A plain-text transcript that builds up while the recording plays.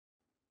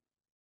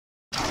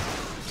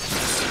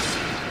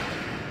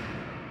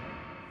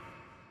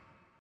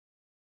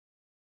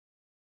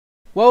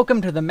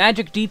Welcome to the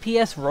Magic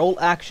DPS Role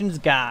Actions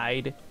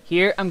Guide.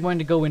 Here I'm going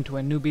to go into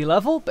a newbie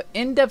level, but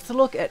in-depth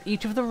look at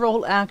each of the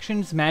role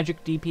actions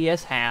Magic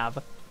DPS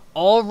have.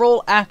 All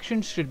role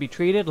actions should be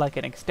treated like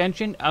an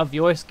extension of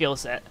your skill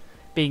set,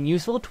 being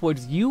useful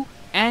towards you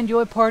and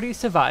your party's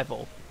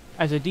survival.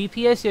 As a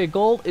DPS, your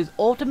goal is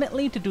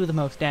ultimately to do the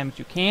most damage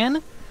you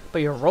can,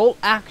 but your role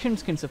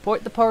actions can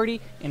support the party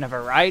in a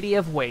variety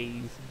of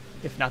ways.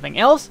 If nothing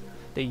else,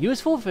 they're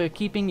useful for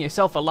keeping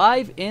yourself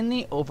alive in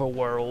the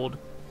overworld.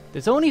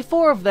 There's only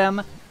 4 of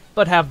them,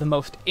 but have the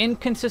most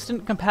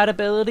inconsistent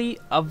compatibility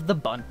of the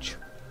bunch.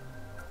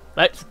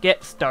 Let's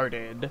get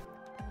started.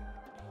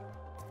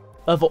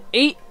 Level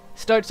 8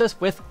 starts us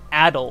with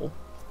Addle.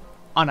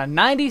 On a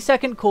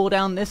 90-second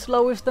cooldown, this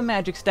lowers the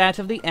magic stats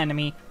of the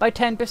enemy by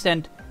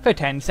 10% for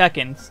 10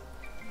 seconds.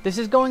 This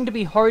is going to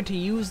be hard to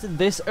use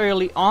this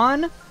early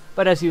on,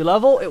 but as you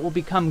level, it will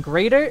become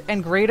greater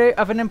and greater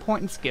of an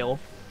important skill.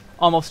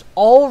 Almost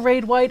all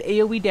raid-wide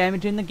AoE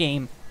damage in the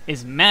game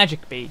is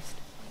magic-based.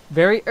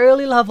 Very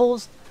early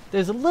levels,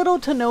 there's little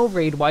to no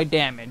raid-wide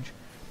damage,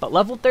 but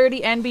level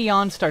 30 and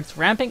beyond starts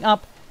ramping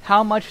up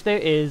how much there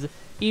is,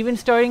 even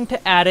starting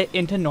to add it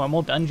into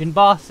normal dungeon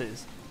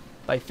bosses.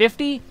 By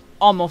 50,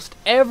 almost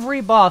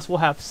every boss will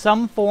have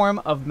some form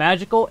of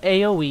magical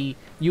AoE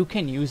you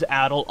can use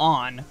Addle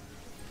on.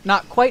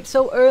 Not quite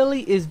so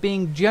early is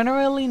being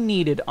generally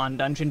needed on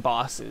dungeon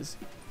bosses.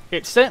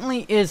 It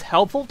certainly is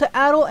helpful to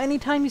Addle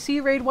anytime you see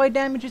raid-wide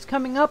damages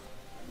coming up,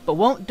 but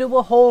won't do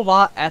a whole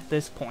lot at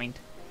this point.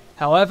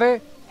 However,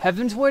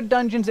 Heavensward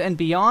dungeons and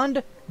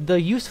beyond, the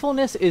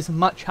usefulness is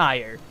much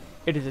higher.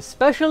 It is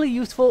especially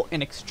useful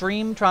in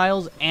extreme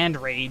trials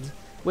and raids,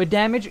 where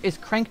damage is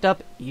cranked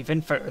up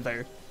even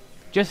further.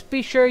 Just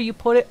be sure you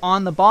put it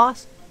on the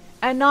boss,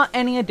 and not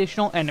any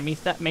additional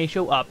enemies that may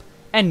show up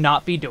and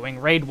not be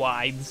doing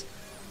raid-wides.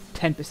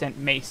 10%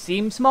 may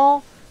seem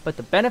small, but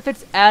the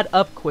benefits add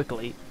up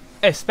quickly,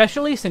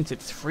 especially since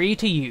it's free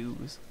to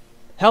use.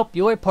 Help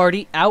your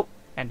party out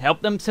and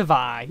help them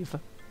survive.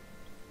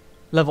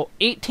 Level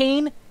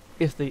 18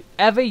 is the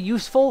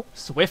ever-useful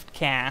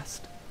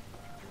Swiftcast.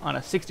 On a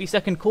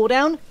 60-second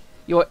cooldown,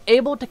 you are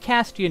able to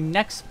cast your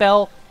next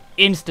spell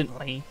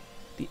instantly.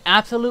 The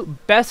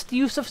absolute best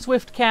use of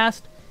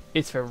Swiftcast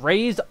is for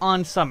Raise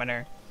on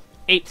Summoner.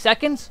 8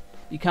 seconds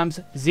becomes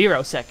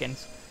 0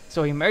 seconds,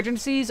 so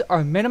emergencies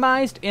are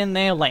minimized in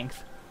their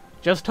length.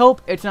 Just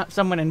hope it's not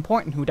someone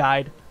important who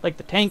died, like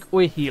the tank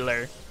or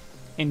healer.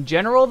 In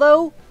general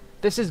though,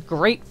 this is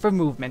great for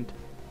movement.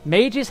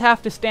 Mages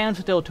have to stand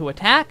still to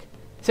attack,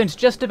 since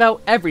just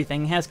about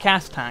everything has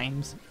cast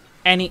times.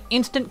 Any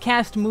instant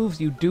cast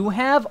moves you do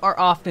have are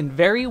often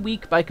very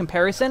weak by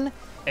comparison,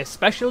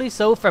 especially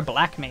so for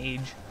Black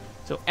Mage.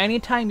 So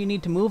anytime you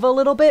need to move a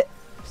little bit,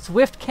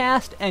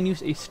 Swiftcast and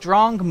use a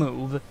strong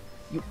move.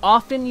 You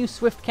often use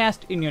Swiftcast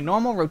in your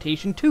normal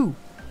rotation too,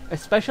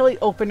 especially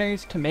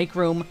openers to make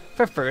room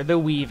for further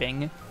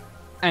weaving.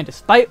 And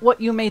despite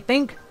what you may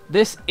think,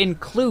 this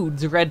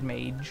includes Red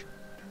Mage.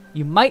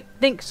 You might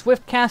think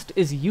Swiftcast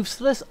is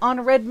useless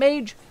on Red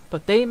Mage,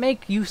 but they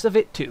make use of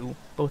it too,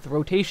 both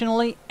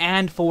rotationally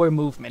and for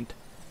movement.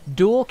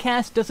 Dual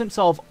cast doesn't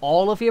solve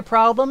all of your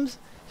problems,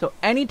 so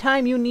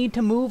anytime you need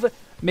to move,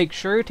 make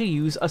sure to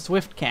use a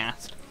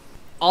Swiftcast.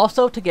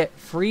 Also to get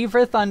free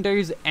Ver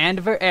Thunders and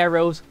Ver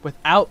Arrows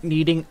without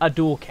needing a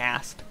dual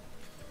cast.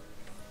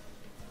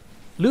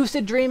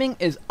 Lucid Dreaming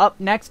is up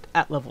next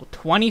at level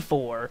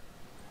 24.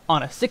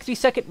 On a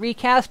 60-second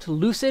recast,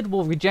 Lucid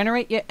will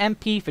regenerate your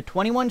MP for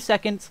 21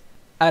 seconds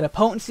at a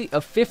potency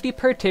of 50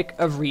 per tick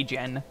of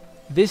regen.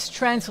 This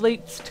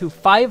translates to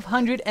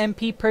 500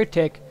 MP per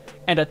tick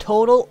and a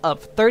total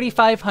of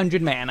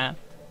 3500 mana.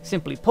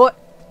 Simply put,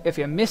 if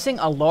you're missing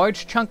a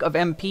large chunk of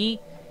MP,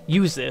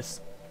 use this.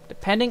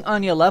 Depending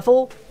on your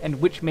level and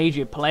which mage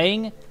you're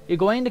playing, you're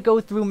going to go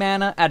through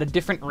mana at a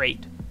different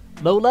rate.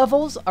 Low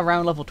levels,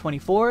 around level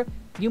 24,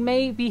 you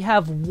maybe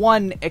have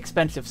one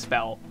expensive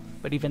spell,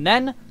 but even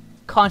then,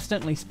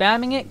 constantly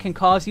spamming it can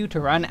cause you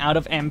to run out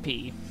of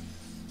MP.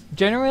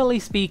 Generally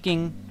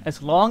speaking,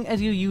 as long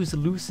as you use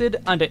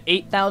Lucid under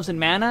 8000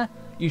 mana,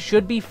 you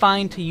should be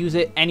fine to use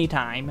it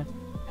anytime.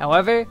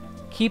 However,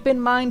 keep in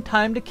mind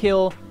time to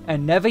kill,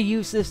 and never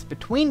use this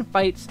between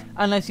fights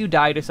unless you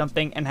died or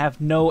something and have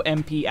no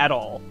MP at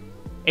all.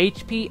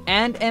 HP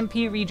and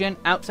MP regen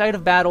outside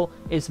of battle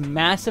is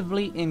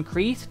massively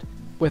increased,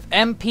 with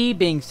MP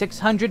being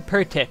 600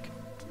 per tick.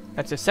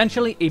 That's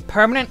essentially a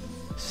permanent,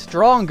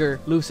 stronger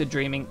Lucid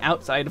Dreaming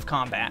outside of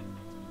combat.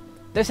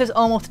 This is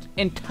almost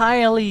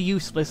entirely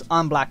useless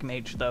on Black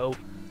Mage though,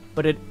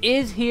 but it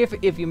is here for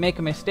if you make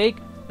a mistake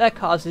that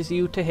causes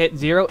you to hit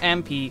 0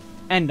 MP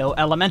and no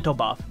elemental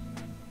buff,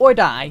 or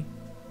die.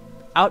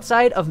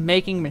 Outside of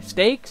making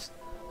mistakes,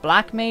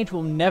 Black Mage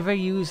will never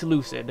use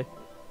Lucid.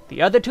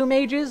 The other 2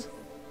 mages,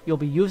 you'll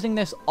be using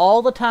this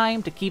all the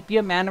time to keep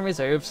your mana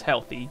reserves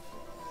healthy.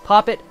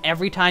 Pop it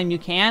every time you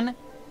can,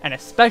 and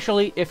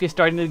especially if you're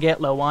starting to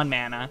get low on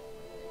mana.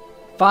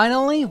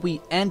 Finally,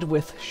 we end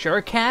with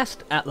Surecast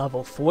at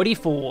level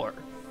 44.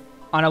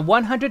 On a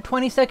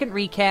 120-second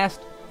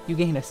recast, you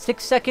gain a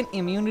 6-second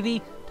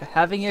immunity to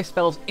having your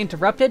spells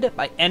interrupted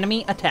by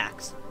enemy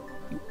attacks.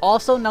 You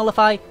also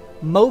nullify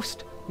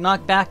most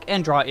knockback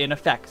and draw-in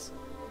effects.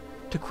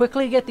 To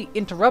quickly get the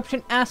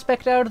interruption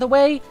aspect out of the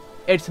way,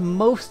 it's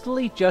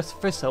mostly just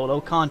for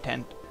solo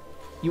content.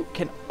 You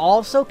can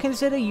also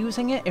consider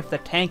using it if the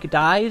tank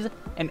dies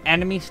and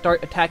enemies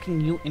start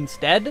attacking you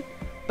instead,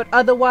 but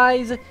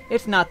otherwise,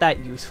 it's not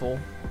that useful.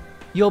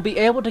 You'll be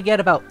able to get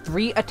about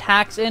 3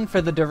 attacks in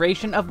for the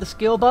duration of the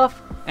skill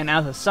buff, and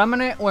as a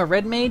summoner or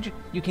red mage,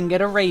 you can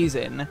get a raise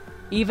in,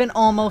 even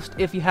almost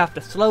if you have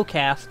to slow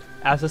cast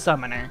as a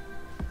summoner.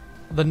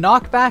 The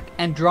knockback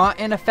and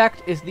draw-in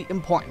effect is the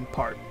important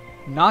part.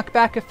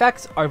 Knockback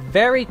effects are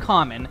very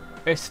common,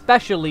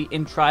 especially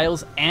in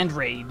trials and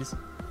raids.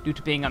 Due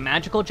to being a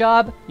magical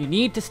job, you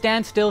need to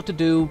stand still to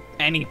do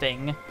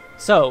anything.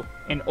 So,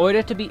 in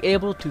order to be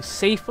able to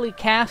safely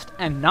cast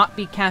and not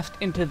be cast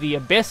into the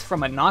abyss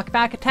from a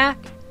knockback attack,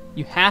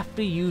 you have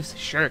to use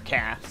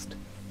Surecast.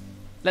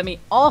 Let me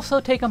also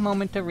take a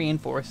moment to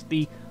reinforce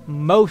the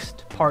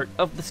most part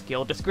of the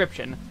skill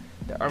description.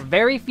 There are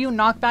very few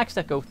knockbacks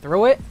that go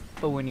through it,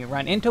 but when you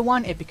run into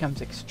one, it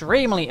becomes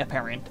extremely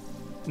apparent.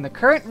 In the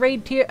current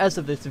raid tier as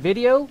of this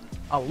video,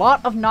 a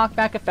lot of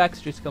knockback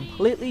effects just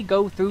completely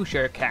go through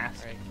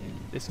Surecast.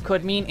 This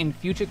could mean in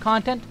future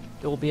content,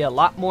 there will be a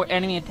lot more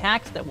enemy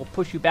attacks that will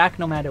push you back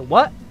no matter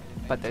what,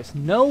 but there's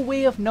no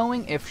way of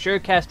knowing if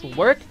Surecast will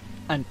work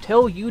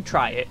until you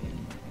try it.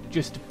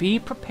 Just be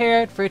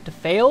prepared for it to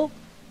fail,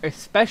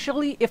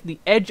 especially if the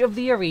edge of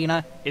the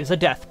arena is a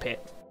death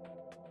pit.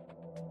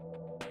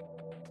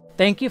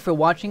 Thank you for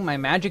watching my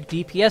Magic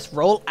DPS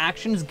Roll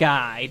Actions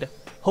Guide.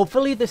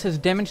 Hopefully this has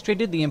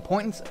demonstrated the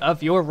importance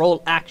of your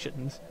roll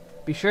actions.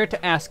 Be sure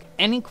to ask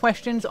any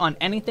questions on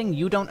anything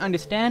you don't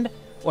understand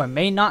or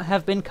may not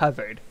have been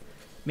covered.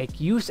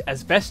 Make use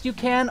as best you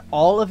can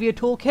all of your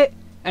toolkit,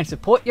 and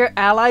support your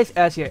allies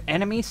as your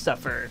enemies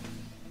suffer.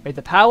 May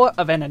the power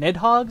of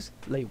Nidhogg's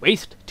lay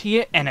waste to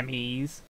your enemies.